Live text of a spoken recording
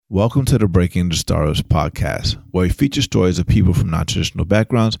Welcome to the Breaking the Startups podcast, where we feature stories of people from non-traditional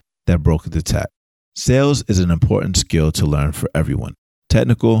backgrounds that broke into tech. Sales is an important skill to learn for everyone,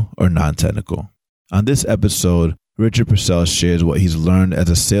 technical or non-technical. On this episode, Richard Purcell shares what he's learned as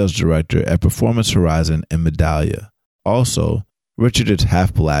a sales director at Performance Horizon in Medallia. Also, Richard is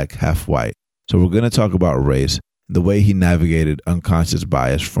half black, half white, so we're going to talk about race and the way he navigated unconscious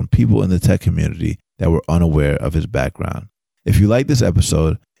bias from people in the tech community that were unaware of his background. If you like this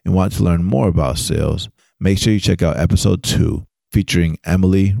episode and want to learn more about sales, make sure you check out episode 2 featuring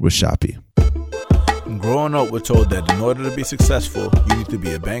Emily Rashapi. Growing up, we're told that in order to be successful, you need to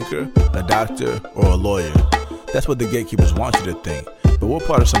be a banker, a doctor, or a lawyer. That's what the gatekeepers want you to think. But we're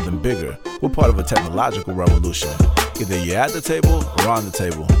part of something bigger. We're part of a technological revolution. Either you're at the table or on the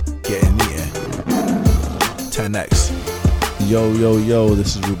table, getting eaten. 10X. Yo,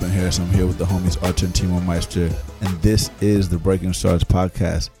 this is Ruben Harris. I'm here with the homies Archer and Timur Meister, and this is the Breaking Startups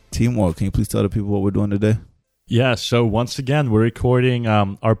podcast. Timur, can you please tell the people what we're doing today? Yeah, so once again, we're recording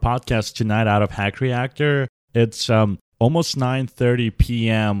our podcast tonight out of Hack Reactor. It's almost 9:30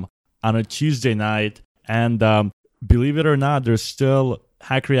 p.m. on a Tuesday night, and believe it or not, there's still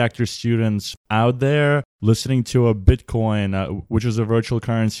Hack Reactor students out there listening to a Bitcoin, which is a virtual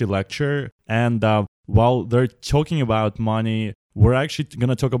currency lecture, and while they're talking about money, we're actually going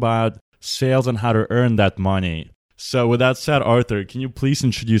to talk about sales and how to earn that money. So with that said, Arthur, can you please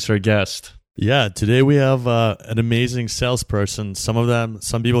introduce our guest? Yeah, today we have an amazing salesperson.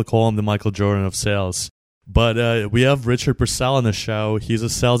 Some people call him the Michael Jordan of sales. But we have Richard Purcell on the show. He's a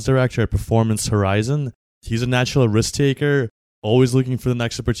sales director at Performance Horizon. He's a natural risk taker, always looking for the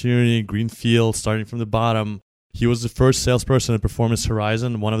next opportunity, greenfield, starting from the bottom. He was the first salesperson at Performance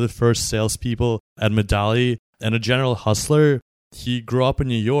Horizon, one of the first salespeople at Medallia, and a general hustler. He grew up in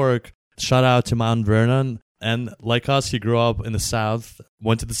New York. Shout out to Mount Vernon. And like us, he grew up in the South,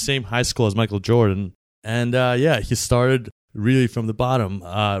 went to the same high school as Michael Jordan. And he started really from the bottom.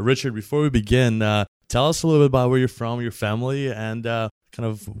 Richard, before we begin, tell us a little bit about where you're from, your family, and kind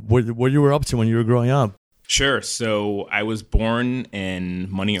of what you were up to when you were growing up. Sure. So I was born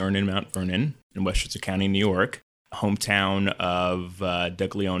in Money Earned in Mount Vernon in Westchester County, New York, hometown of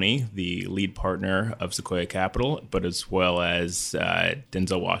Doug Leone, the lead partner of Sequoia Capital, but as well as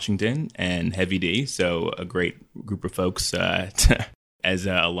Denzel Washington and Heavy D. So a great group of folks as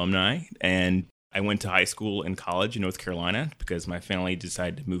alumni. And I went to high school and college in North Carolina because my family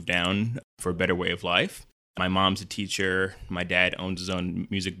decided to move down for a better way of life. My mom's a teacher. My dad owns his own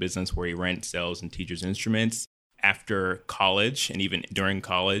music business where he rents, sells, and teaches instruments. After college, and even during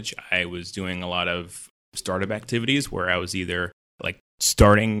college, I was doing a lot of startup activities where I was either like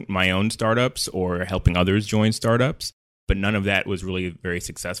starting my own startups or helping others join startups, but none of that was really very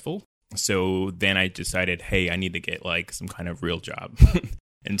successful. So then I decided, hey, I need to get like some kind of real job.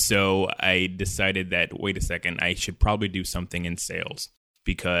 And so I decided that, wait a second, I should probably do something in sales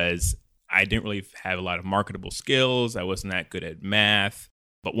because I didn't really have a lot of marketable skills. I wasn't that good at math.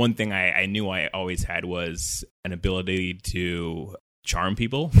 But one thing I knew I always had was an ability to charm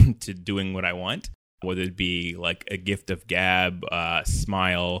people to doing what I want, whether it be like a gift of gab,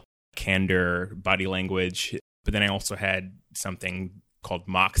 smile, candor, body language. But then I also had something called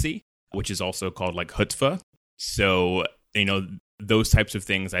moxie, which is also called like chutzpah. So, those types of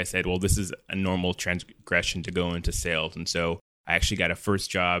things, I said, well, this is a normal transgression to go into sales. And so I actually got a first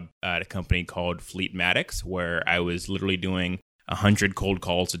job at a company called Fleetmatics, where I was literally doing 100 cold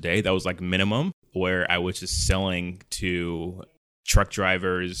calls a day. That was like minimum, where I was just selling to truck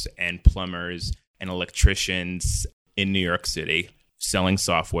drivers and plumbers and electricians in New York City, selling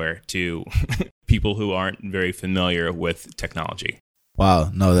software to people who aren't very familiar with technology.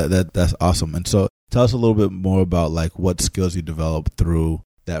 Wow, no, that's awesome. And so tell us a little bit more about like what skills you developed through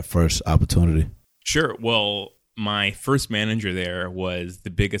that first opportunity. Sure. Well, my first manager there was the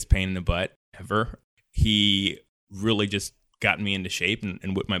biggest pain in the butt ever. He really just got me into shape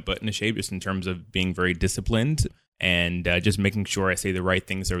and whipped my butt into shape just in terms of being very disciplined and just making sure I say the right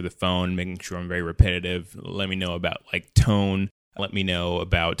things over the phone, making sure I'm very repetitive. Let me know about like tone. Let me know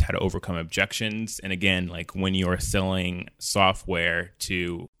about how to overcome objections. And again, like when you're selling software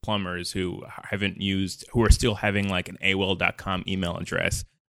to plumbers who are still having like an AOL.com email address,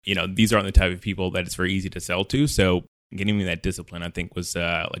 these aren't the type of people that it's very easy to sell to. So getting me that discipline, I think was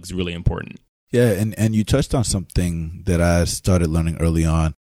really important. Yeah, and you touched on something that I started learning early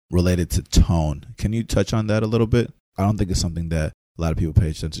on related to tone. Can you touch on that a little bit? I don't think it's something that a lot of people pay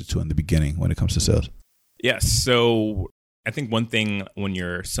attention to in the beginning when it comes to sales. Yes. So I think one thing when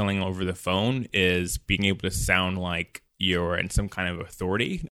you're selling over the phone is being able to sound like you're in some kind of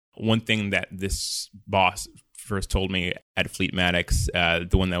authority. One thing that this boss first told me at Fleetmatics,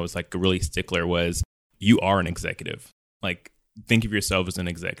 the one that was like a really stickler was, you are an executive. Like, think of yourself as an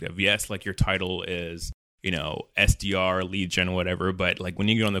executive. Yes, like your title is, SDR, lead gen, whatever. But like when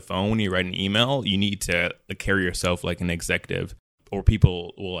you get on the phone, when you write an email, you need to carry yourself like an executive, or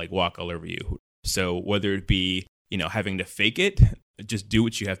people will like walk all over you. So whether it be, having to fake it, just do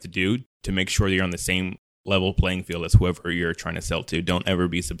what you have to do to make sure you're on the same level playing field as whoever you're trying to sell to. Don't ever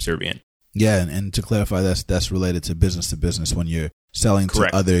be subservient. Yeah, and to clarify, that's related to business when you're selling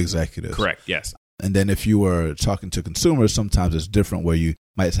Correct. to other executives. Correct, yes. And then if you were talking to consumers, sometimes it's different where you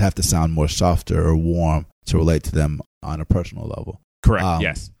might have to sound more softer or warm to relate to them on a personal level. Correct,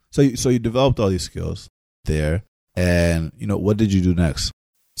 yes. So you developed all these skills there, and what did you do next?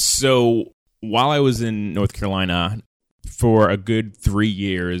 So while I was in North Carolina, for a good 3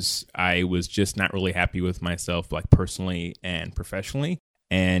 years, I was just not really happy with myself, like personally and professionally.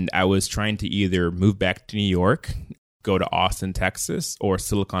 And I was trying to either move back to New York, go to Austin, Texas, or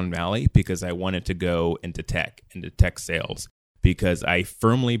Silicon Valley, because I wanted to go into tech sales, because I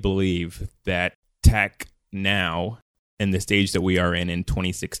firmly believe that tech now, in the stage that we are in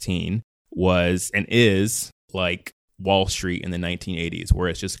 2016, was and is like Wall Street in the 1980s, where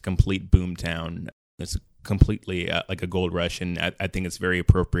it's just a complete boom town. It's completely like a gold rush. And I think it's very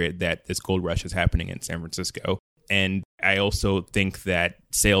appropriate that this gold rush is happening in San Francisco. And I also think that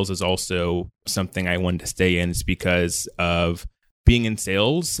sales is also something I wanted to stay in, is because of being in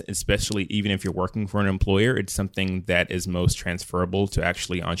sales, especially even if you're working for an employer, it's something that is most transferable to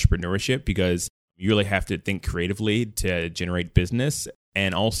actually entrepreneurship, because you really have to think creatively to generate business.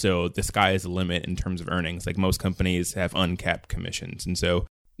 And also the sky is the limit in terms of earnings. Like most companies have uncapped commissions. And so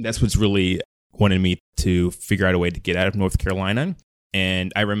that's what's really wanted me to figure out a way to get out of North Carolina.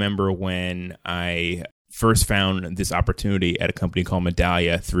 And I remember when I first found this opportunity at a company called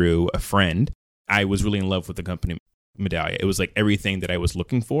Medallia through a friend, I was really in love with the company Medallia. It was like everything that I was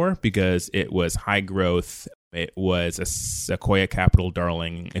looking for, because it was high growth. It was a Sequoia Capital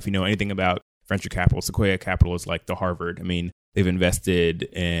darling. If you know anything about venture capital, Sequoia Capital is like the Harvard. I mean, they've invested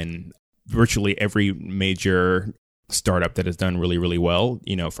in virtually every major startup that has done really, really well,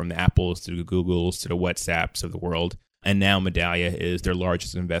 from the Apples to the Googles to the WhatsApps of the world. And now Medallia is their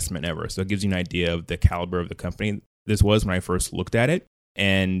largest investment ever. So it gives you an idea of the caliber of the company this was when I first looked at it.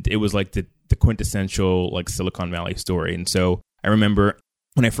 And it was like the quintessential like Silicon Valley story. And so I remember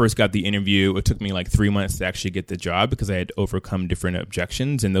when I first got the interview, it took me like 3 months to actually get the job, because I had overcome different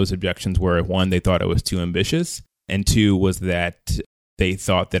objections. And those objections were, one, they thought I was too ambitious. And two was that they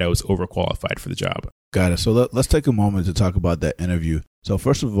thought that I was overqualified for the job. Got it. So let's take a moment to talk about that interview. So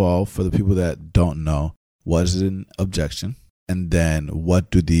first of all, for the people that don't know, what is an objection? And then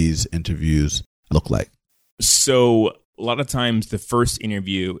what do these interviews look like? So a lot of times the first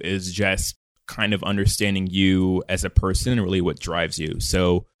interview is just kind of understanding you as a person and really what drives you.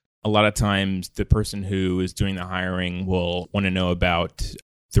 So a lot of times the person who is doing the hiring will want to know about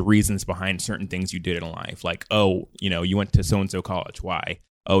the reasons behind certain things you did in life. Like, you went to so-and-so college. Why?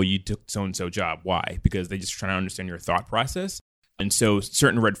 Oh, you took so-and-so job. Why? Because they just try to understand your thought process. And so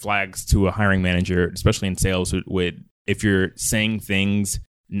certain red flags to a hiring manager, especially in sales, would if you're saying things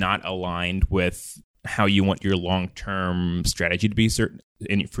not aligned with how you want your long-term strategy to be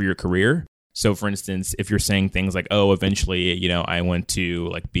for your career. So for instance, if you're saying things like, oh, eventually, I want to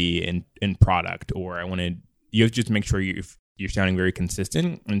like be in product, or you have to just make sure you're sounding very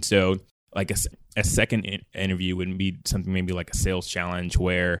consistent. And so like a second interview would be something maybe like a sales challenge,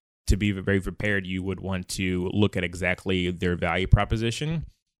 where to be very prepared, you would want to look at exactly their value proposition,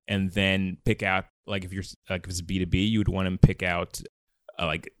 and then pick out, like if it's B2B, you would want to pick out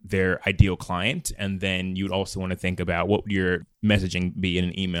like their ideal client. And then you'd also want to think about, what would your messaging be in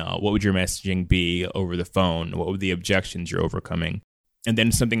an email? What would your messaging be over the phone? What would the objections you're overcoming? And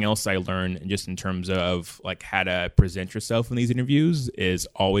then something else I learned just in terms of like how to present yourself in these interviews is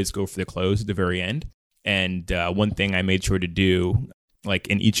always go for the close at the very end. And one thing I made sure to do, like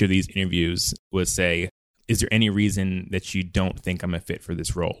in each of these interviews, was say, is there any reason that you don't think I'm a fit for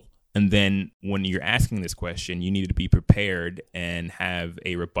this role? And then when you're asking this question, you need to be prepared and have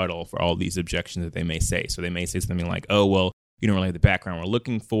a rebuttal for all these objections that they may say. So they may say something like, oh, well, you don't really have the background we're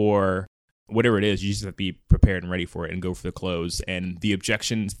looking for. Whatever it is, you just have to be prepared and ready for it and go for the close. And the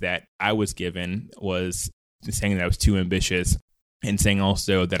objections that I was given was saying that I was too ambitious, and saying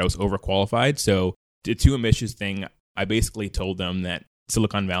also that I was overqualified. So the too ambitious thing, I basically told them that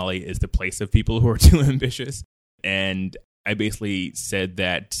Silicon Valley is the place of people who are too ambitious. And I basically said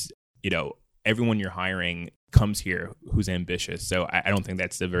that, everyone you're hiring comes here who's ambitious. So I don't think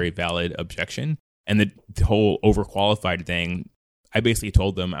that's a very valid objection. And the whole overqualified thing, I basically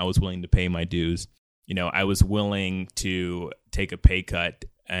told them I was willing to pay my dues. I was willing to take a pay cut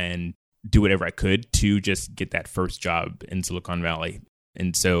and do whatever I could to just get that first job in Silicon Valley.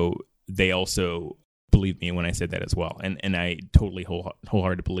 And so they also believed me when I said that as well. And I totally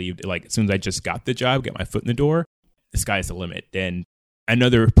wholeheartedly believed, like, as soon as I just got the job, get my foot in the door, the sky's the limit. And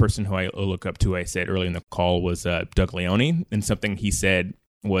another person who I look up to, I said earlier in the call, was Doug Leone. And something he said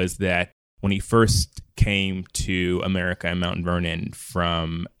was that when he first came to America in Mount Vernon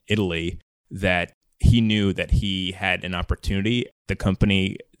from Italy, that he knew that he had an opportunity at the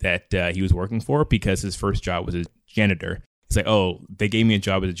company that he was working for, because his first job was a janitor. It's like, oh, they gave me a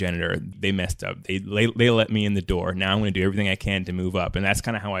job as a janitor. They messed up. They let me in the door. Now I'm going to do everything I can to move up. And that's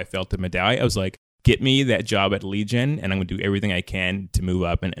kind of how I felt at Medallia. I was like, get me that job at Lead Gen, and I'm going to do everything I can to move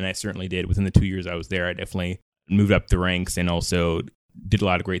up. And I certainly did. Within the 2 years I was there, I definitely moved up the ranks and also did a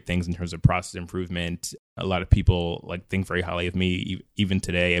lot of great things in terms of process improvement. A lot of people think very highly of me even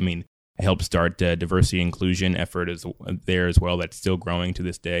today. I mean, I helped start a diversity inclusion effort there as well that's still growing to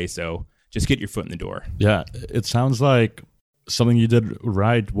this day. So just get your foot in the door. Yeah, it sounds like something you did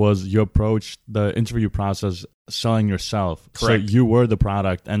right was you approached the interview process selling yourself. Correct. So you were the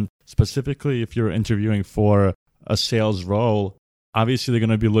product. And specifically, if you're interviewing for a sales role, obviously they're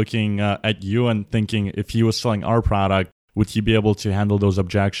going to be looking at you and thinking, if he was selling our product, would he be able to handle those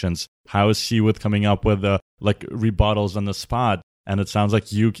objections? How is he with coming up with rebuttals on the spot? And it sounds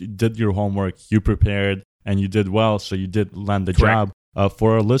like you did your homework, you prepared, and you did well, so you did land the Correct. job.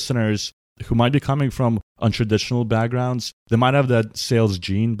 For our listeners who might be coming from untraditional backgrounds, they might have that sales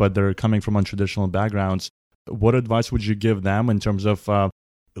gene, but they're coming from untraditional backgrounds. What advice would you give them in terms of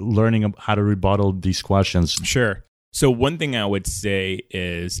learning how to rebuttal these questions? Sure. So one thing I would say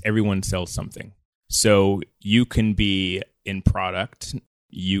is everyone sells something. So you can be in product,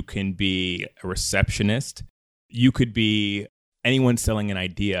 you can be a receptionist, you could be anyone selling an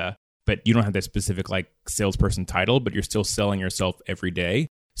idea, but you don't have that specific salesperson title, but you're still selling yourself every day.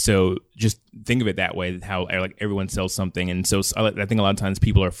 So just think of it that way, how everyone sells something. And so I think a lot of times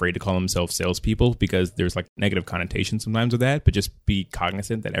people are afraid to call themselves salespeople because there's negative connotation sometimes with that, but just be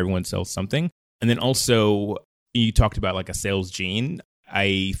cognizant that everyone sells something. And then also you talked about a sales gene.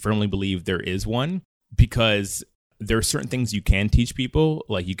 I firmly believe there is one, because there are certain things you can teach people.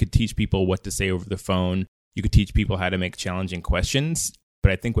 Like you could teach people what to say over the phone. You could teach people how to make challenging questions.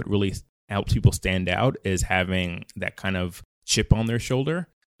 But I think what really helps people stand out is having that kind of chip on their shoulder,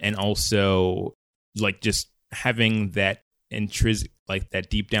 and also just having that intrinsic, that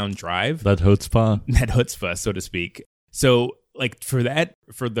deep down drive. That chutzpah. That chutzpah, so to speak. So that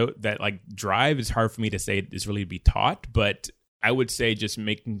drive is hard for me to say is really to be taught, but I would say just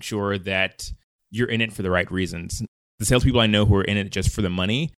making sure that you're in it for the right reasons. The salespeople I know who are in it just for the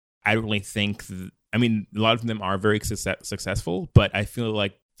money, I don't really think, a lot of them are very successful, but I feel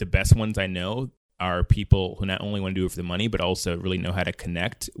like the best ones I know are people who not only want to do it for the money, but also really know how to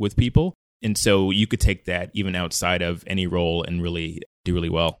connect with people. And so you could take that even outside of any role and really do really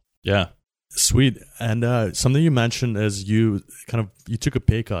well. Yeah. Sweet. And something you mentioned is you took a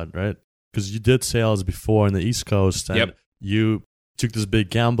pay cut, right? Because you did sales before in the East Coast, and Yep. You took this big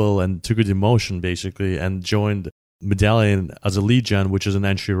gamble and took a demotion basically and joined Medallion as a lead gen, which is an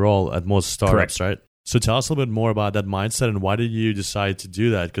entry role at most startups, Correct. right? So tell us a little bit more about that mindset and why did you decide to do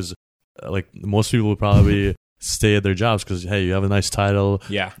that? Because most people would probably stay at their jobs because, hey, you have a nice title.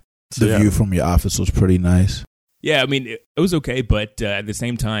 Yeah. The view from your office was pretty nice. Yeah, it was okay, but at the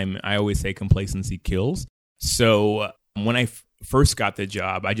same time, I always say complacency kills. So when I first got the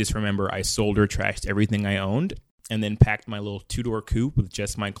job, I just remember I sold or trashed everything I owned and then packed my little 2-door coupe with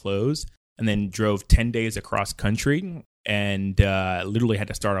just my clothes and then drove 10 days across country and literally had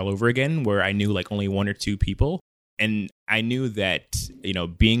to start all over again, where I knew only one or two people. And I knew that,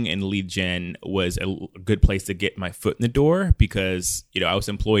 being in lead gen was a good place to get my foot in the door because, I was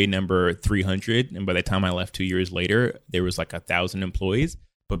employee number 300. And by the time I left 2 years later, there was 1,000 employees.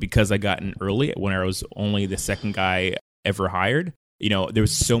 But because I got in early when I was only the second guy ever hired, there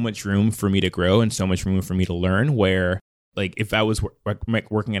was so much room for me to grow and so much room for me to learn, where if I was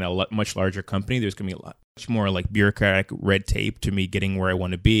working at a much larger company, there's going to be much more bureaucratic red tape to me getting where I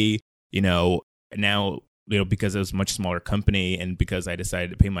want to be. Now, because it was a much smaller company and because I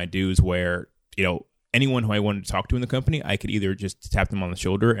decided to pay my dues, where, anyone who I wanted to talk to in the company, I could either just tap them on the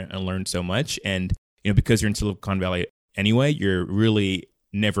shoulder and learn so much. And, because you're in Silicon Valley anyway, you're really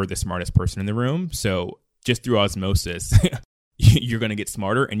never the smartest person in the room. So just through osmosis, you're going to get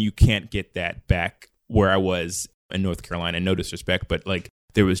smarter, and you can't get that back where I was in North Carolina. No disrespect, but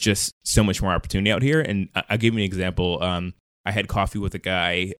there was just so much more opportunity out here. And I'll give you an example. I had coffee with a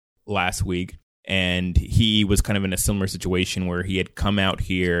guy last week, and he was kind of in a similar situation where he had come out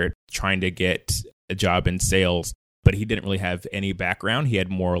here trying to get a job in sales, but he didn't really have any background. He had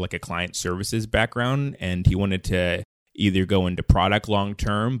more like a client services background, and he wanted to either go into product long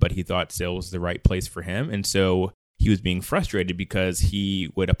term, but he thought sales was the right place for him. And so he was being frustrated because he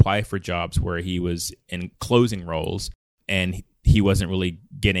would apply for jobs where he was in closing roles and he wasn't really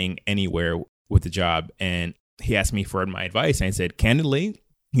getting anywhere with the job. And he asked me for my advice. And I said, candidly,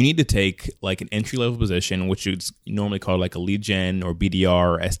 you need to take like an entry-level position, which is normally called like a lead gen or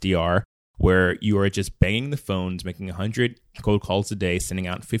BDR or SDR, where you are just banging the phones, making 100 cold calls a day, sending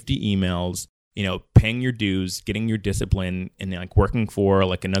out 50 emails, paying your dues, getting your discipline, and like working for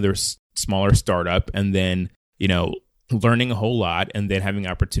like another smaller startup, and then, learning a whole lot, and then having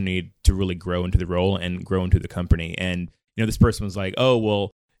an opportunity to really grow into the role and grow into the company. And, this person was like, oh,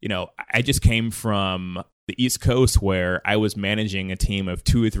 well, I just came from the East Coast where I was managing a team of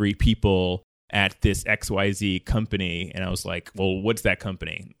 2 or 3 people at this XYZ company. And I was like, well, what's that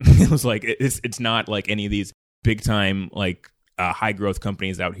company? It was like, it's not like any of these big time, like high growth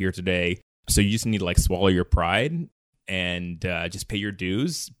companies out here today. So you just need to like swallow your pride and just pay your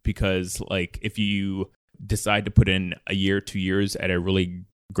dues, because like if you decide to put in a year, 2 years at a really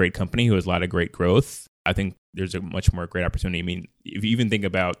great company who has a lot of great growth, I think there's a much more great opportunity. I mean, if you even think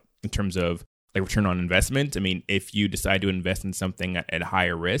about in terms of like return on investment, I mean, if you decide to invest in something at a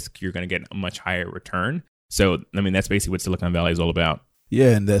higher risk, you're going to get a much higher return. So, I mean, that's basically what Silicon Valley is all about.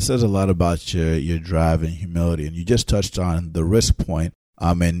 Yeah, and that says a lot about your drive and humility. And you just touched on the risk point.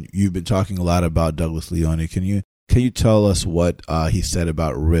 And you've been talking a lot about Douglas Leone. Can you tell us what he said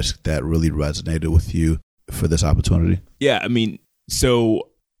about risk that really resonated with you for this opportunity? Yeah, I mean, so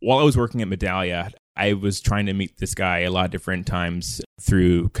while I was working at Medallia, I was trying to meet this guy a lot of different times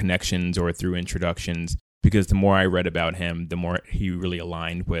through connections or through introductions, because the more I read about him, the more he really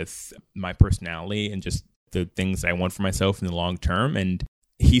aligned with my personality and just the things I want for myself in the long term. And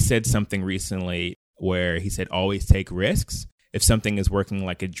he said something recently where he said, always take risks. If something is working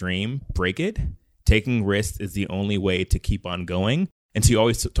like a dream, break it. Taking risks is the only way to keep on going. And so he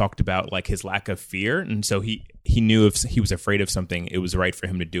always talked about like his lack of fear. And so he knew if he was afraid of something, it was right for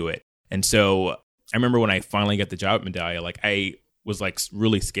him to do it. And so I remember when I finally got the job at Medallia, like I was like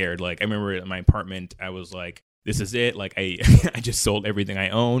really scared. Like I remember in my apartment, I was like, this is it. Like I just sold everything I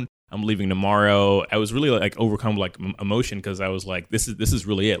own. I'm leaving tomorrow. I was really like overcome like emotion, because I was like, this is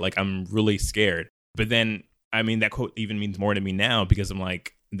really it. Like I'm really scared. But then, I mean, that quote even means more to me now, because I'm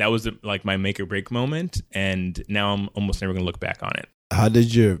like, that was like my make or break moment. And now I'm almost never going to look back on it. How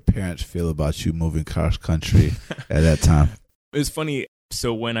did your parents feel about you moving cross country at that time? It was funny.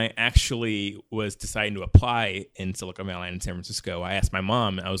 So when I actually was deciding to apply in Silicon Valley and San Francisco, I asked my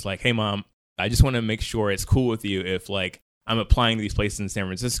mom, I was like, hey, Mom, I just want to make sure it's cool with you if like I'm applying to these places in San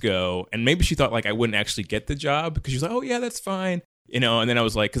Francisco. And maybe she thought like I wouldn't actually get the job, because she was like, oh, yeah, that's fine. And then I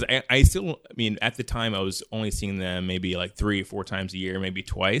was like, because I still, I mean, at the time I was only seeing them maybe like 3 or 4 times a year, maybe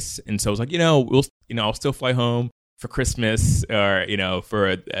twice. And so I was like, I'll still fly home for Christmas or,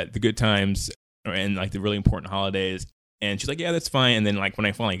 for the good times and like the really important holidays. And she's like, yeah, that's fine. And then like when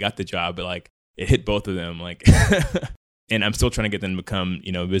I finally got the job, it hit both of them. Like, and I'm still trying to get them to come,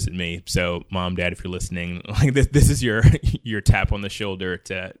 visit me. So Mom, Dad, if you're listening, like this is your tap on the shoulder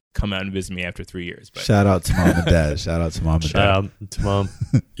to come out and visit me after 3 years. But shout out to Mom and Dad. Shout out to Mom and Dad. Shout out to Mom.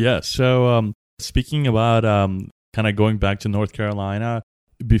 Yeah. So speaking about kind of going back to North Carolina,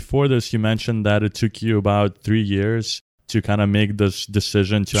 before this, you mentioned that it took you about 3 years to kind of make this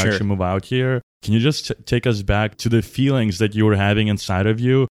decision to actually move out here. Can you just take us back to the feelings that you were having inside of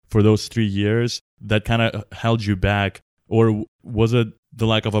you for those 3 years that kind of held you back? Or was it the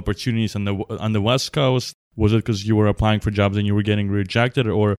lack of opportunities on the West Coast? Was it because you were applying for jobs and you were getting rejected?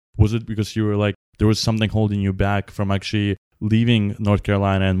 Or was it because you were like, there was something holding you back from actually leaving North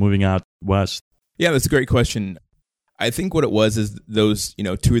Carolina and moving out west? Yeah, that's a great question. I think what it was is those,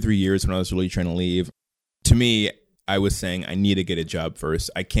 2 or 3 years when I was really trying to leave, to me, I was saying I need to get a job first.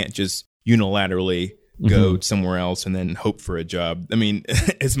 I can't just unilaterally go somewhere else and then hope for a job. I mean,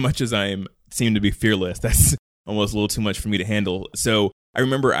 as much as I seem to be fearless, that's almost a little too much for me to handle. So I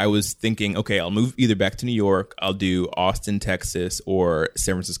remember I was thinking, okay, I'll move either back to New York, I'll do Austin, Texas, or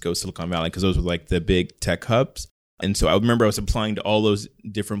San Francisco, Silicon Valley, because those were like the big tech hubs. And so I remember I was applying to all those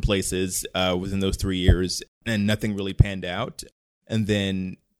different places within those 3 years, and nothing really panned out. And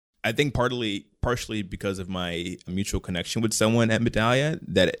then I think partially because of my mutual connection with someone at Medallia,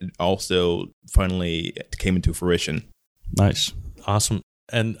 that it also finally came into fruition. Nice. Awesome.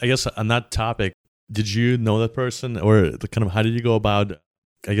 And I guess on that topic, did you know that person, or kind of how did you go about,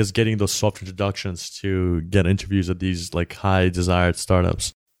 I guess, getting those soft introductions to get interviews at these like high desired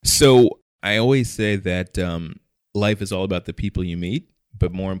startups? So I always say that life is all about the people you meet,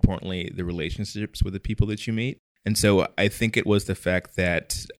 but more importantly, the relationships with the people that you meet. And so I think it was the fact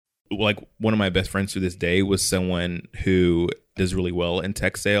that, like, one of my best friends to this day was someone who does really well in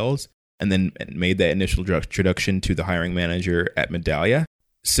tech sales, and then made that initial introduction to the hiring manager at Medallia.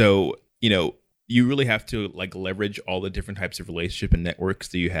 So, you really have to like leverage all the different types of relationship and networks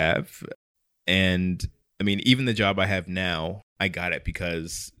that you have. And I mean, even the job I have now, I got it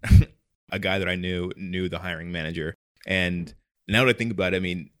because a guy that I knew the hiring manager. And now that I think about it, I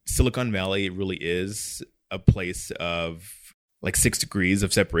mean, Silicon Valley really is a place of like 6 degrees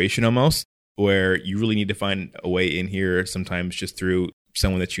of separation almost, where you really need to find a way in here sometimes just through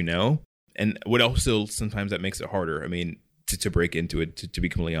someone that you know. And what also sometimes that makes it harder, I mean, to break into it, to be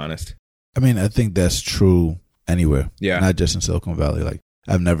completely honest. I mean, I think that's true anywhere. Yeah. Not just in Silicon Valley. Like,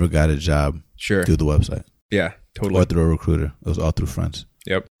 I've never got a job Sure. through the website. Yeah, totally. Or through a recruiter. It was all through friends.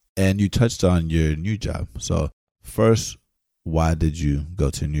 Yep. And you touched on your new job. So first, why did you go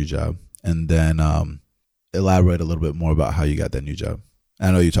to a new job? And then elaborate a little bit more about how you got that new job.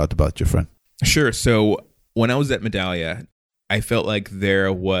 I know you talked about your friend. Sure. So when I was at Medallia, I felt like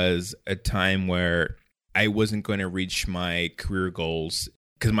there was a time where I wasn't going to reach my career goals,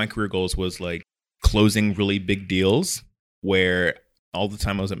 because my career goals was like closing really big deals, where all the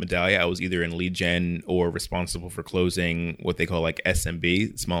time I was at Medallia, I was either in lead gen or responsible for closing what they call like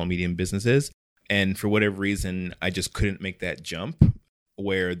SMB, small and medium businesses. And for whatever reason, I just couldn't make that jump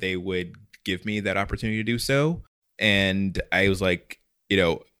where they would give me that opportunity to do so. And I was like,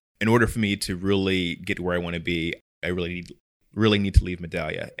 in order for me to really get to where I want to be, I really need to leave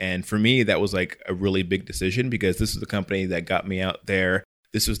Medallia. And for me, that was like a really big decision, because this was the company that got me out there.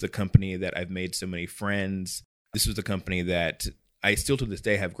 This was the company that I've made so many friends. This was the company that I still to this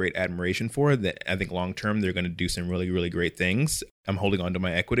day have great admiration for, that I think long term they're going to do some really, really great things. I'm holding on to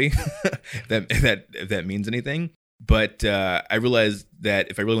my equity, if that means anything. But I realized that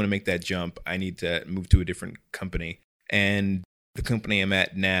if I really want to make that jump, I need to move to a different company. And the company I'm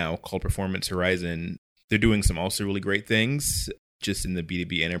at now, called Performance Horizon, they're doing some also really great things just in the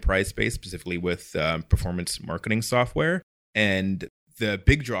B2B enterprise space, specifically with performance marketing software. And the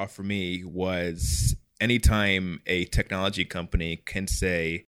big draw for me was anytime a technology company can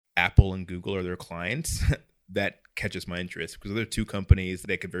say Apple and Google are their clients, that catches my interest, because they're two companies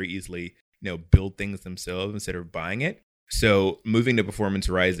that could very easily build things themselves instead of buying it. So moving to Performance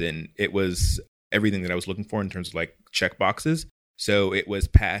Horizon, it was everything that I was looking for in terms of like check boxes. So it was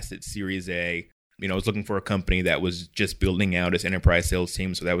past its Series A. I was looking for a company that was just building out its enterprise sales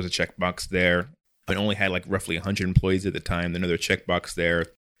team. So that was a checkbox there. It only had like roughly 100 employees at the time. Another checkbox there.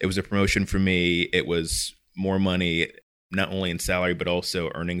 It was a promotion for me. It was more money, not only in salary, but also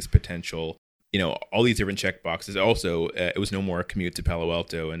earnings potential. All these different checkboxes. Also, it was no more a commute to Palo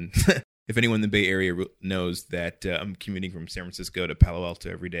Alto. And if anyone in the Bay Area knows that I'm commuting from San Francisco to Palo Alto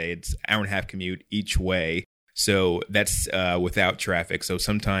every day, it's an hour and a half commute each way. So that's without traffic. So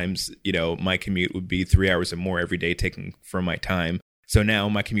sometimes, my commute would be 3 hours or more every day taken from my time. So now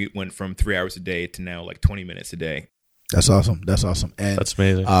my commute went from 3 hours a day to now like 20 minutes a day. That's awesome. And that's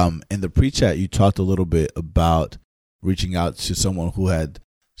amazing. In the pre-chat, you talked a little bit about reaching out to someone who had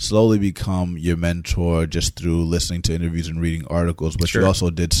slowly become your mentor just through listening to interviews and reading articles, but Sure. You also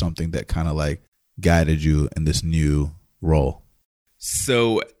did something that kind of like guided you in this new role.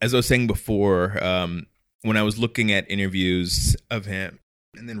 So as I was saying before, when I was looking at interviews of him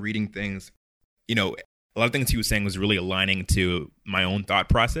and then reading things, a lot of things he was saying was really aligning to my own thought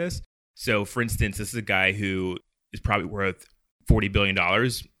process. So for instance, this is a guy who is probably worth $40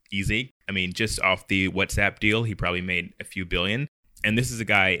 billion easy. I mean, just off the WhatsApp deal, he probably made a few billion. And this is a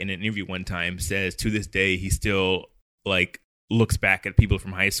guy in an interview one time says to this day, he still like looks back at people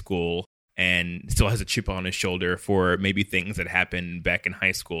from high school and still has a chip on his shoulder for maybe things that happened back in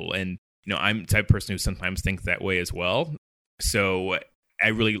high school. And, I'm the type of person who sometimes thinks that way as well. So I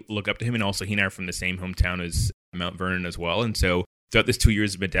really look up to him. And also he and I are from the same hometown as Mount Vernon as well. And so throughout this 2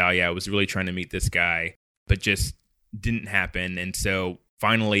 years of Medallia, I was really trying to meet this guy, but just didn't happen. And so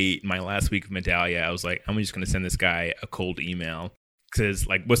finally, my last week of Medallia, I was like, I'm just going to send this guy a cold email. Because,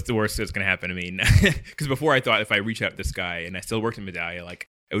 like, what's the worst that's going to happen? I mean, because before I thought if I reach out to this guy and I still worked in Medallia, like,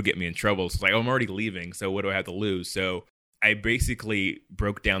 it would get me in trouble. So it's like, I'm already leaving, so what do I have to lose? So I basically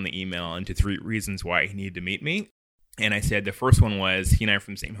broke down the email into 3 reasons why he needed to meet me. And I said the first one was he and I are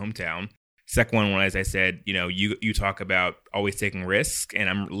from the same hometown. Second one was I said, you talk about always taking risks, and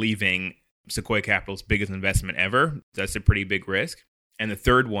I'm leaving Sequoia Capital's biggest investment ever. That's a pretty big risk. And the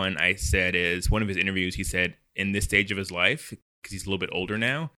third one I said is one of his interviews, he said in this stage of his life, because he's a little bit older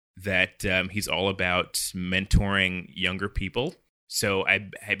now, that he's all about mentoring younger people. So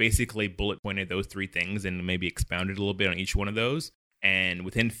I basically bullet pointed those 3 things and maybe expounded a little bit on each one of those. And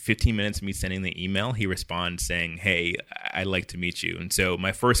within 15 minutes of me sending the email, he responds saying, "Hey, I'd like to meet you." And so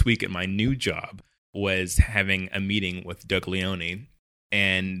my first week at my new job was having a meeting with Doug Leone.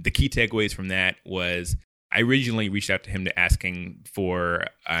 And the key takeaways from that was I originally reached out to him to asking for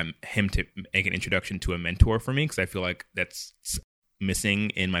him to make an introduction to a mentor for me, because I feel like that's missing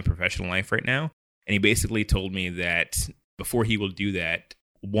in my professional life right now. And he basically told me that before he will do that,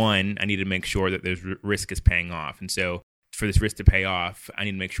 one, I need to make sure that this risk is paying off. And so for this risk to pay off, I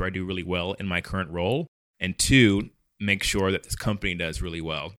need to make sure I do really well in my current role. And two, make sure that this company does really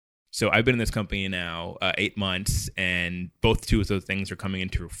well. So I've been in this company now 8 months, and both two of those things are coming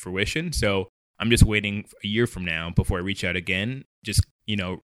into fruition. So I'm just waiting a year from now before I reach out again, just,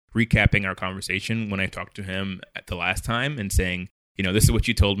 recapping our conversation when I talked to him at the last time and saying, this is what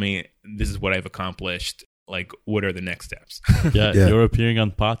you told me. This is what I've accomplished. Like, what are the next steps? Yeah, you're appearing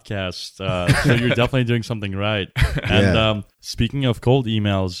on podcasts, so you're definitely doing something right. And speaking of cold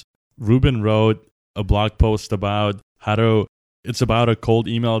emails, Ruben wrote a blog post about it's about a cold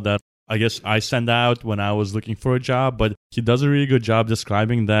email that I guess I send out when I was looking for a job, but he does a really good job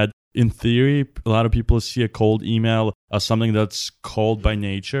describing that in theory, a lot of people see a cold email as something that's cold by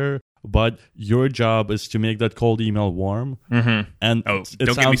nature, but your job is to make that cold email warm. Mm-hmm. And don't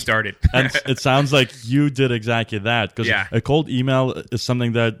get me started. And it sounds like you did exactly that, because a cold email is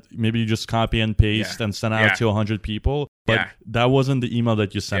something that maybe you just copy and paste and send out to 100 people, but that wasn't the email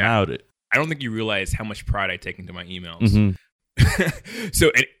that you sent out. I don't think you realize how much pride I take into my emails. Mm-hmm.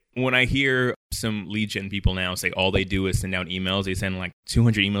 So when I hear some lead gen people now say all they do is send out emails, they send like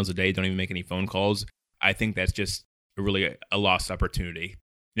 200 emails a day, don't even make any phone calls, I think that's just really a lost opportunity.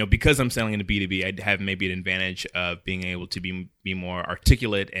 Because I'm selling into B2B, I'd have maybe an advantage of being able to be more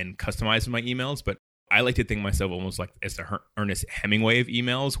articulate and customize my emails. But I like to think of myself almost like as the Ernest Hemingway of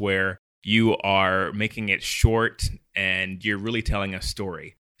emails, where you are making it short and you're really telling a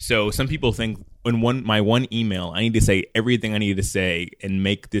story. So some people think in my one email, I need to say everything I need to say and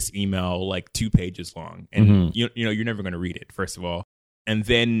make this email like 2 pages long. And you're never going to read it, first of all. And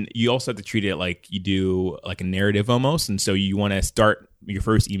then you also have to treat it like you do like a narrative almost. And so you want to start your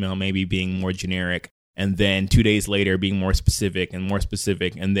first email maybe being more generic, and then 2 days later being more specific.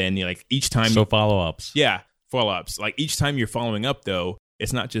 And then each time. So follow-ups. Yeah, follow-ups. Like each time you're following up, though,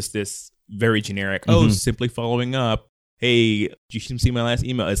 it's not just this very generic, simply following up. Hey, did you see my last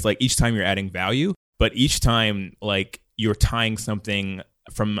email? It's like each time you're adding value, but each time like you're tying something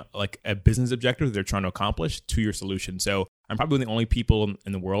from like a business objective that they're trying to accomplish to your solution. So I'm probably the only people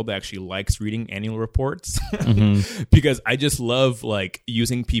in the world that actually likes reading annual reports because I just love like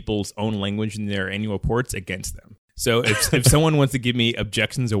using people's own language in their annual reports against them. So if someone wants to give me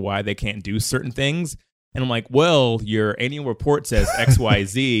objections of why they can't do certain things, and I'm like, well, your annual report says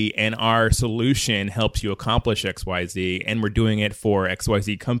XYZ and our solution helps you accomplish XYZ, and we're doing it for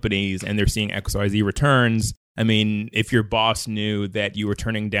XYZ companies and they're seeing XYZ returns. I mean, if your boss knew that you were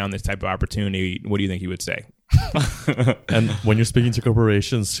turning down this type of opportunity, what do you think he would say? And when you're speaking to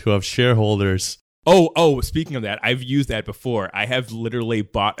corporations who have shareholders. Oh, speaking of that, I've used that before. I have literally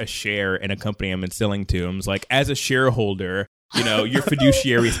bought a share in a company I'm selling to. I'm like, as a shareholder, your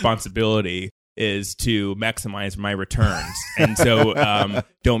fiduciary responsibility is to maximize my returns. And so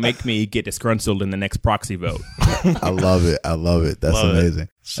don't make me get disgruntled in the next proxy vote. I love it. That's amazing.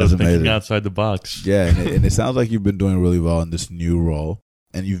 So thinking outside the box. Yeah, and it sounds like you've been doing really well in this new role,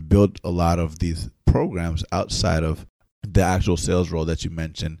 and you've built a lot of these programs outside of the actual sales role that you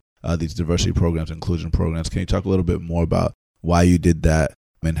mentioned, these diversity programs, inclusion programs. Can you talk a little bit more about why you did that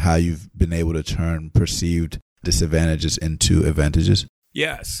and how you've been able to turn perceived disadvantages into advantages?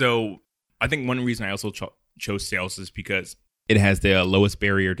 Yeah, so I think one reason I also chose sales is because it has the lowest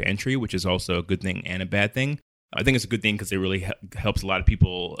barrier to entry, which is also a good thing and a bad thing. I think it's a good thing because it really helps a lot of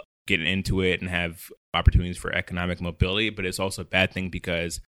people get into it and have opportunities for economic mobility. But it's also a bad thing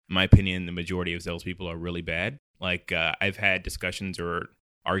because, in my opinion, the majority of salespeople are really bad. Like I've had discussions or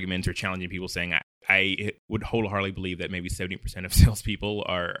arguments or challenging people saying I would wholeheartedly believe that maybe 70% of salespeople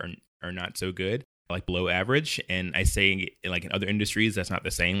are not so good, like below average. And I say like in other industries, that's not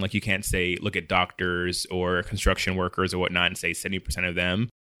the same. Like you can't say, look at doctors or construction workers or whatnot and say 70% of them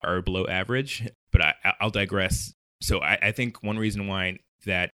are below average. But I'll digress. So I think one reason why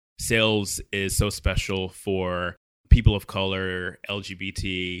that sales is so special for people of color,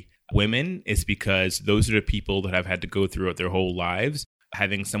 LGBT women is because those are the people that have had to go through their whole lives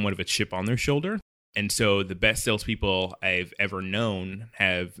having somewhat of a chip on their shoulder. And so the best salespeople I've ever known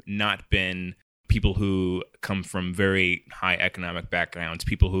have not been people who come from very high economic backgrounds,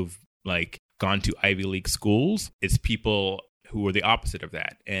 people who've like gone to Ivy League schools. It's people who are the opposite of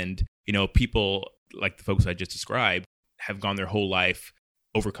that. And, people like the folks I just described have gone their whole life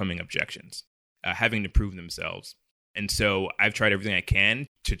overcoming objections, having to prove themselves. And so I've tried everything I can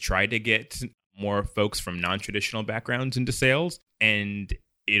to try to get more folks from non-traditional backgrounds into sales. And,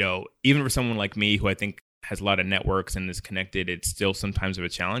 even for someone like me who I think has a lot of networks and is connected, it's still sometimes of a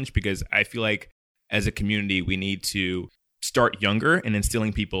challenge because I feel like as a community, we need to start younger and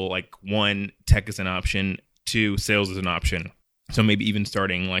instilling people like, one, tech is an option, two, sales is an option. So maybe even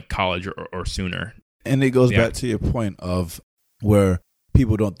starting like college or sooner. And it goes back to your point of where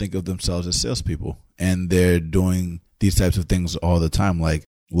people don't think of themselves as salespeople, and they're doing these types of things all the time. Like,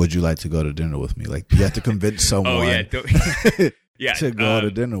 would you like to go to dinner with me? Like, you have to convince someone to go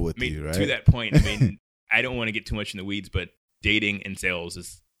to dinner with you, right? To that point, I don't want to get too much in the weeds, but dating and sales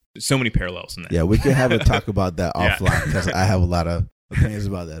is so many parallels in that. Yeah, we can have a talk about that offline because I have a lot of opinions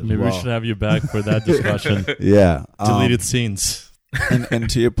about that. Maybe we should have you back for that discussion. Yeah, deleted scenes. And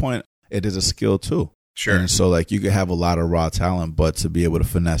to your point, it is a skill too. Sure. And so, like, you could have a lot of raw talent, but to be able to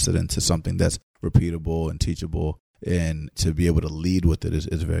finesse it into something that's repeatable and teachable, and to be able to lead with it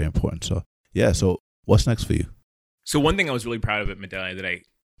is very important. So, yeah. So, what's next for you? So, one thing I was really proud of at Medallia that I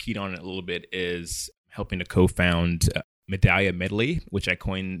keyed on it a little bit is helping to co-found Medallia Medley, which I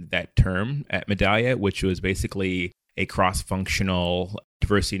coined that term at Medallia, which was basically a cross-functional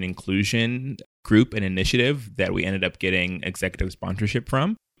diversity and inclusion group and initiative that we ended up getting executive sponsorship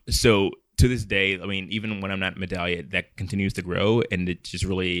from. So to this day, even when I'm not at Medallia, that continues to grow, and it just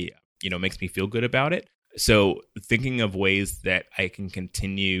really, makes me feel good about it. So thinking of ways that I can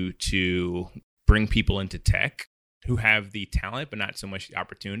continue to bring people into tech who have the talent, but not so much the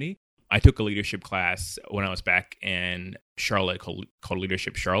opportunity. I took a leadership class when I was back in Charlotte called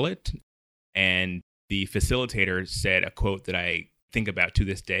Leadership Charlotte. And the facilitator said a quote that I think about to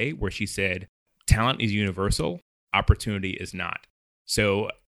this day, where she said, "Talent is universal, opportunity is not." So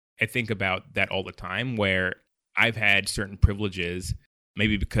I think about that all the time, where I've had certain privileges,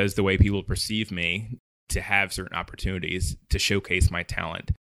 maybe because the way people perceive me, to have certain opportunities to showcase my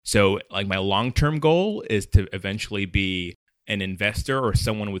talent. So like my long-term goal is to eventually be an investor or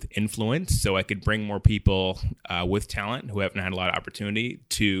someone with influence, so I could bring more people with talent who haven't had a lot of opportunity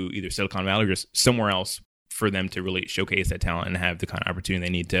to either Silicon Valley or just somewhere else for them to really showcase that talent and have the kind of opportunity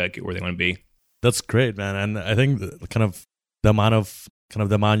they need to get where they want to be. That's great, man. And I think the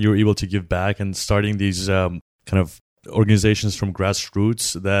amount you're able to give back and starting these organizations from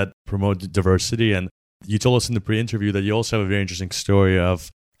grassroots that promote diversity. And you told us in the pre-interview that you also have a very interesting story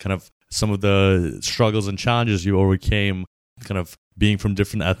of some of the struggles and challenges you overcame, being from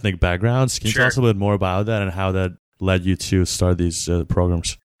different ethnic backgrounds. Can you tell us a bit more about that and how that led you to start these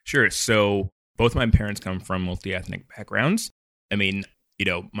programs? Sure. So both my parents come from multi-ethnic backgrounds.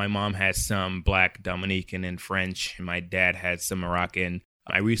 My mom has some Black, Dominican, and French, and my dad had some Moroccan.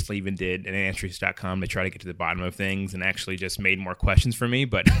 I recently even did an answers.com to try to get to the bottom of things, and actually just made more questions for me,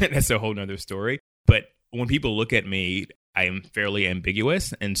 but that's a whole nother story. But when people look at me, I am fairly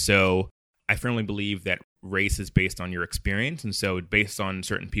ambiguous. And so I firmly believe that race is based on your experience. And so based on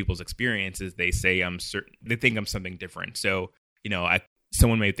certain people's experiences, they say they think I'm something different. So,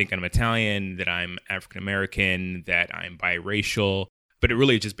 someone may think I'm Italian, that I'm African-American, that I'm biracial, but it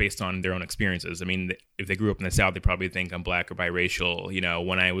really is just based on their own experiences. If they grew up in the South, they probably think I'm Black or biracial.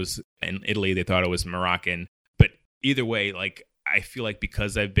 When I was in Italy, they thought I was Moroccan. But either way, I feel like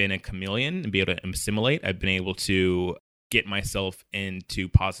because I've been a chameleon and be able to assimilate, I've been able to get myself into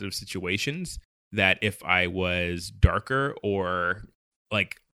positive situations that if I was darker or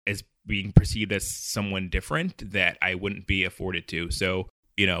as being perceived as someone different, that I wouldn't be afforded to. So,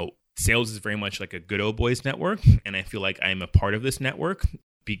 sales is very much like a good old boys network. And I feel like I'm a part of this network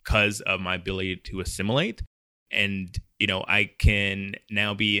because of my ability to assimilate. And, I can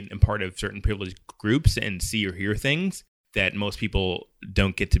now be a part of certain privileged groups and see or hear things that most people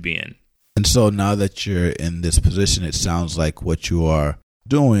don't get to be in. And so now that you're in this position, it sounds like what you are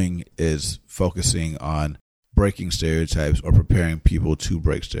doing is focusing on breaking stereotypes or preparing people to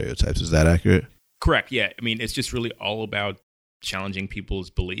break stereotypes. Is that accurate? Correct. Yeah. It's just really all about challenging people's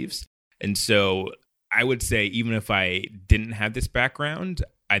beliefs. And so I would say, even if I didn't have this background,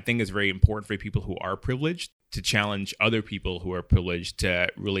 I think it's very important for people who are privileged to challenge other people who are privileged to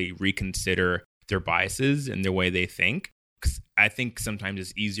really reconsider their biases and their way they think. Because I think sometimes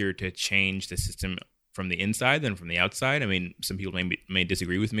it's easier to change the system from the inside than from the outside. Some people may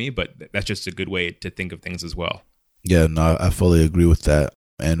disagree with me, but that's just a good way to think of things as well. Yeah, no, I fully agree with that.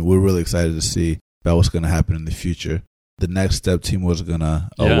 And we're really excited to see about what's going to happen in the future. The next step, Timo is going to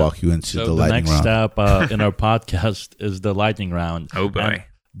walk you into the lightning round. The next step in our podcast is the lightning round. Oh, boy. And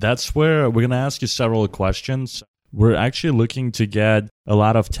that's where we're going to ask you several questions. We're actually looking to get a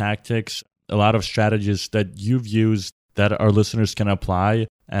lot of tactics, a lot of strategies that you've used that our listeners can apply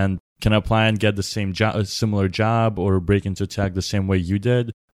and get the same job, similar job, or break into tech the same way you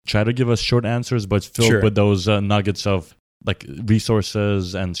did? Try to give us short answers, but filled with those nuggets of like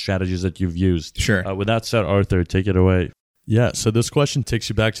resources and strategies that you've used. Sure. With that said, Arthur, take it away. Yeah, so this question takes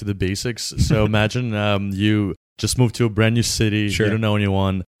you back to the basics. So imagine you just moved to a brand new city, you don't know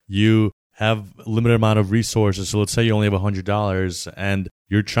anyone, you have a limited amount of resources. So let's say you only have $100 and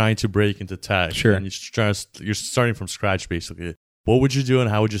you're trying to break into tech. Sure. And you're starting from scratch, basically. What would you do and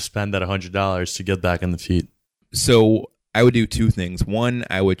how would you spend that $100 to get back on the feet? So I would do two things. One,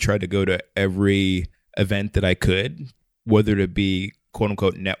 I would try to go to every event that I could, whether it be quote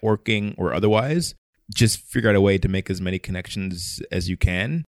unquote networking or otherwise. Just figure out a way to make as many connections as you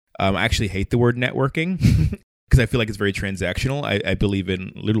can. I actually hate the word networking because I feel like it's very transactional. I believe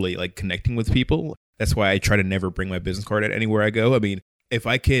in literally like connecting with people. That's why I try to never bring my business card at anywhere I go. I mean, if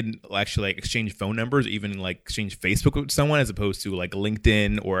I could actually like exchange phone numbers, even like exchange Facebook with someone as opposed to like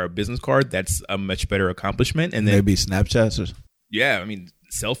LinkedIn or a business card, that's a much better accomplishment. And then Maybe Snapchats. yeah, I mean,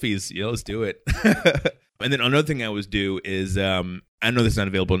 selfies, let's do it. And then another thing I would do is, I know this is not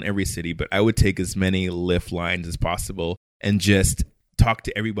available in every city, but I would take as many Lyft lines as possible and just talk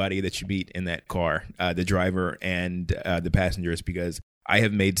to everybody that you meet in that car, the driver and the passengers, because I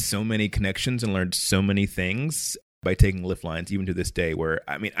have made so many connections and learned so many things by taking Lyft lines, even to this day, where,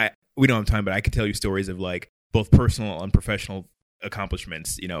 I mean, we don't have time, but I could tell you stories of like both personal and professional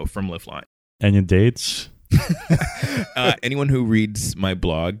accomplishments, from Lyft line. Any dates? Anyone who reads my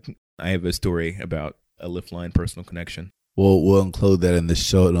blog, I have a story about a Lyft line personal connection. We'll include that in the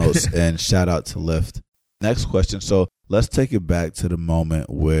show notes and shout out to Lyft. Next question. So let's take it back to the moment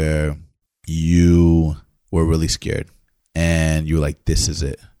where you were really scared and you were like, this is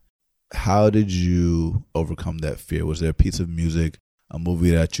it. How did you overcome that fear? Was there a piece of music, a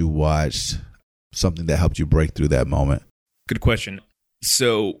movie that you watched, something that helped you break through that moment? Good question.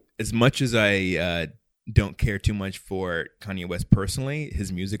 So as much as I don't care too much for Kanye West personally,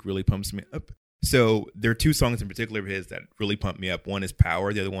 his music really pumps me up. So there are two songs in particular of his that really pump me up. One is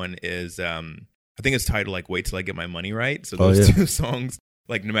Power. The other one is, I think it's titled like Wait Till I Get My Money Right. So those two songs,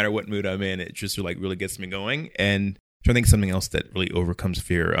 like no matter what mood I'm in, it just like really gets me going. And I think something else that really overcomes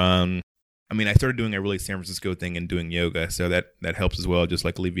fear. I mean, I started doing a really San Francisco thing and doing yoga. So that helps as well, just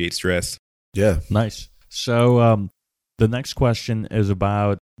like alleviate stress. Yeah. Nice. So the next question is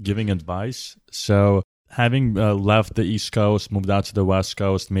about giving advice. So having left the East Coast, moved out to the West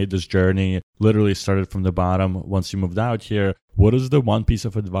Coast, made this journey, literally started from the bottom. Once you moved out here, what is the one piece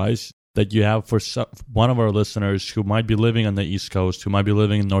of advice that you have for one of our listeners who might be living on the East Coast, who might be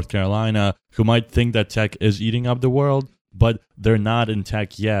living in North Carolina, who might think that tech is eating up the world, but they're not in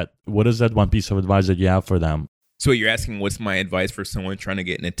tech yet? What is that one piece of advice that you have for them? So you're asking what's my advice for someone trying to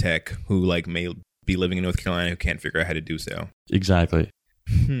get into tech who like may be living in North Carolina who can't figure out how to do so? Exactly.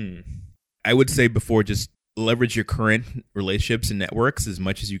 I would say before, just leverage your current relationships and networks as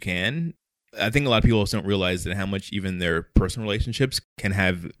much as you can. I think a lot of people also don't realize that how much even their personal relationships can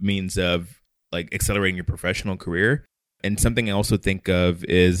have means of like accelerating your professional career. And something I also think of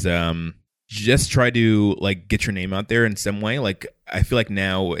is just try to like get your name out there in some way. Like I feel like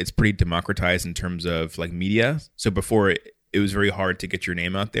now it's pretty democratized in terms of like media. So before it was very hard to get your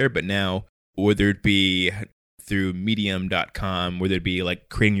name out there, but now whether it be through medium.com, whether it be like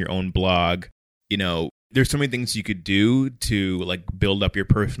creating your own blog, there's so many things you could do to like build up your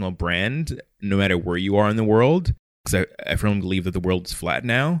personal brand no matter where you are in the world. Because I firmly believe that the world is flat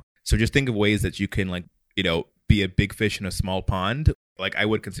now. So just think of ways that you can like, be a big fish in a small pond. Like I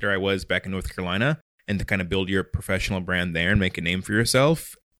would consider I was back in North Carolina, and to kind of build your professional brand there and make a name for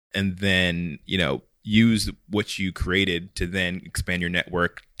yourself. And then, use what you created to then expand your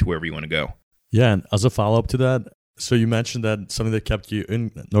network to wherever you want to go. Yeah, and as a follow-up to that, so you mentioned that something that kept you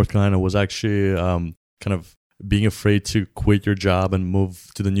in North Carolina was actually kind of being afraid to quit your job and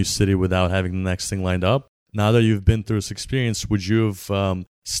move to the new city without having the next thing lined up. Now that you've been through this experience, would you have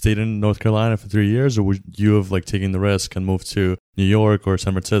stayed in North Carolina for 3 years, or would you have like taken the risk and moved to New York or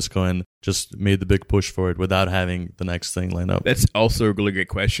San Francisco and just made the big push for it without having the next thing lined up? That's also a really great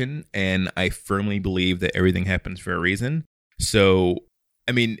question, and I firmly believe that everything happens for a reason. So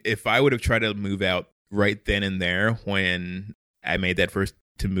I mean, if I would have tried to move out right then and there when I made that first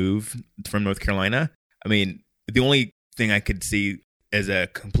to move from North Carolina, I mean, the only thing I could see as a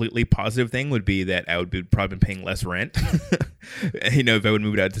completely positive thing would be that I would be probably paying less rent, if I would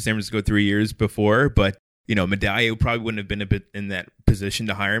move out to San Francisco 3 years before. But, Medallia probably wouldn't have been a bit in that position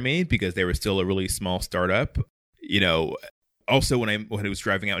to hire me because they were still a really small startup. Also when I was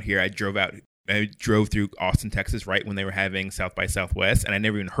driving out here, I drove through Austin, Texas, right when they were having South by Southwest, and I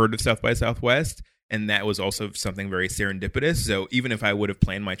never even heard of South by Southwest. And that was also something very serendipitous. So even if I would have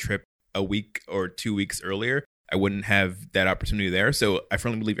planned my trip a week or 2 weeks earlier, I wouldn't have that opportunity there. So I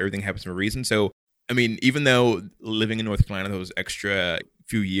firmly believe everything happens for a reason. So, I mean, even though living in North Carolina those extra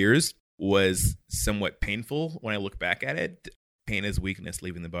few years was somewhat painful, when I look back at it, pain is weakness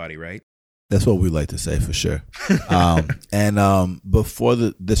leaving the body, right? That's what we like to say for sure. Before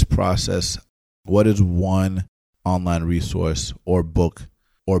this process, what is one online resource or book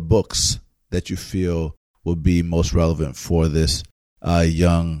or books that you feel would be most relevant for this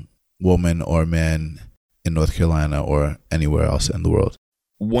young woman or man in North Carolina or anywhere else in the world?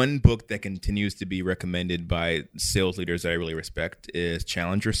 One book that continues to be recommended by sales leaders that I really respect is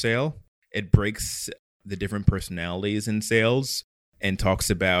Challenge Your Sale. It breaks the different personalities in sales and talks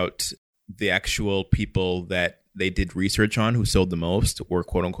about the actual people that they did research on who sold the most were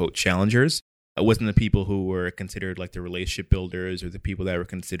quote unquote challengers. It wasn't the people who were considered like the relationship builders or the people that were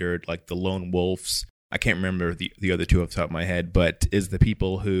considered like the lone wolves. I can't remember the other two off the top of my head, but is the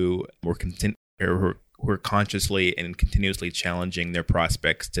people who were who are consciously and continuously challenging their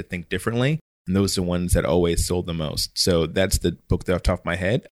prospects to think differently. And those are the ones that always sold the most. So that's the book that off the top of my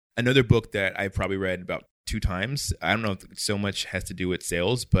head. Another book that I've probably read about 2 times. I don't know if so much has to do with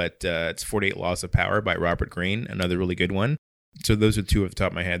sales, but it's 48 Laws of Power by Robert Greene, another really good one. So those are 2 off the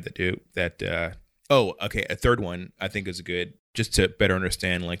top of my head that do that. A third one I think is good, just to better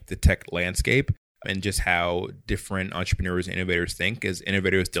understand like the tech landscape and just how different entrepreneurs and innovators think, is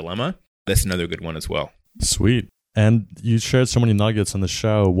Innovator's Dilemma. That's another good one as well. Sweet. And you shared so many nuggets on the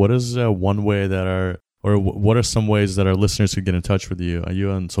show. What is one way what are some ways that our listeners could get in touch with you? Are you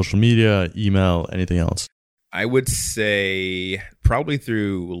on social media, email, anything else? I would say probably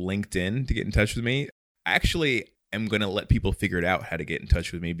through LinkedIn to get in touch with me. Actually, I'm going to let people figure it out how to get in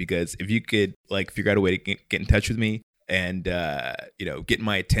touch with me, because if you could like figure out a way to get in touch with me and get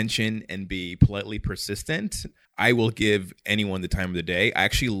my attention and be politely persistent, I will give anyone the time of the day. I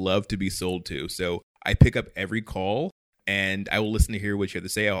actually love to be sold to. So I pick up every call and I will listen to hear what you have to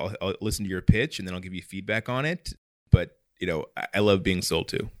say. I'll listen to your pitch and then I'll give you feedback on it. But, I love being sold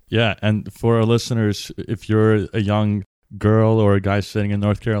to. Yeah. And for our listeners, if you're a young girl or a guy sitting in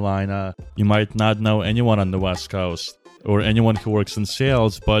North Carolina, you might not know anyone on the West Coast or anyone who works in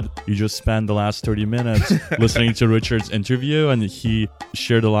sales, but you just spent the last 30 minutes listening to Richard's interview, and he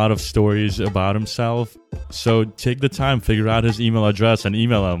shared a lot of stories about himself. So take the time, figure out his email address, and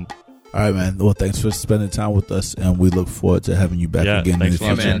email him. All right, man. Well, thanks for spending time with us, and we look forward to having you back again in the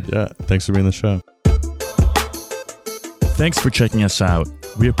future. Man. Yeah, thanks for being on the show. Thanks for checking us out.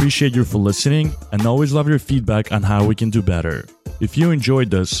 We appreciate you for listening and always love your feedback on how we can do better. If you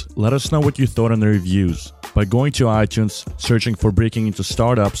enjoyed this, let us know what you thought in the reviews by going to iTunes, searching for Breaking Into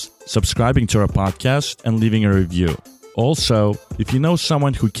Startups, subscribing to our podcast, and leaving a review. Also, if you know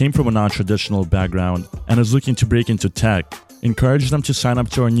someone who came from a non-traditional background and is looking to break into tech, encourage them to sign up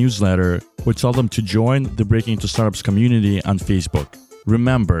to our newsletter or tell them to join the Breaking Into Startups community on Facebook.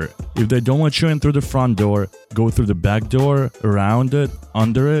 Remember, if they don't let you in through the front door, go through the back door, around it,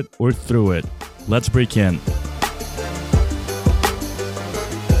 under it, or through it. Let's break in.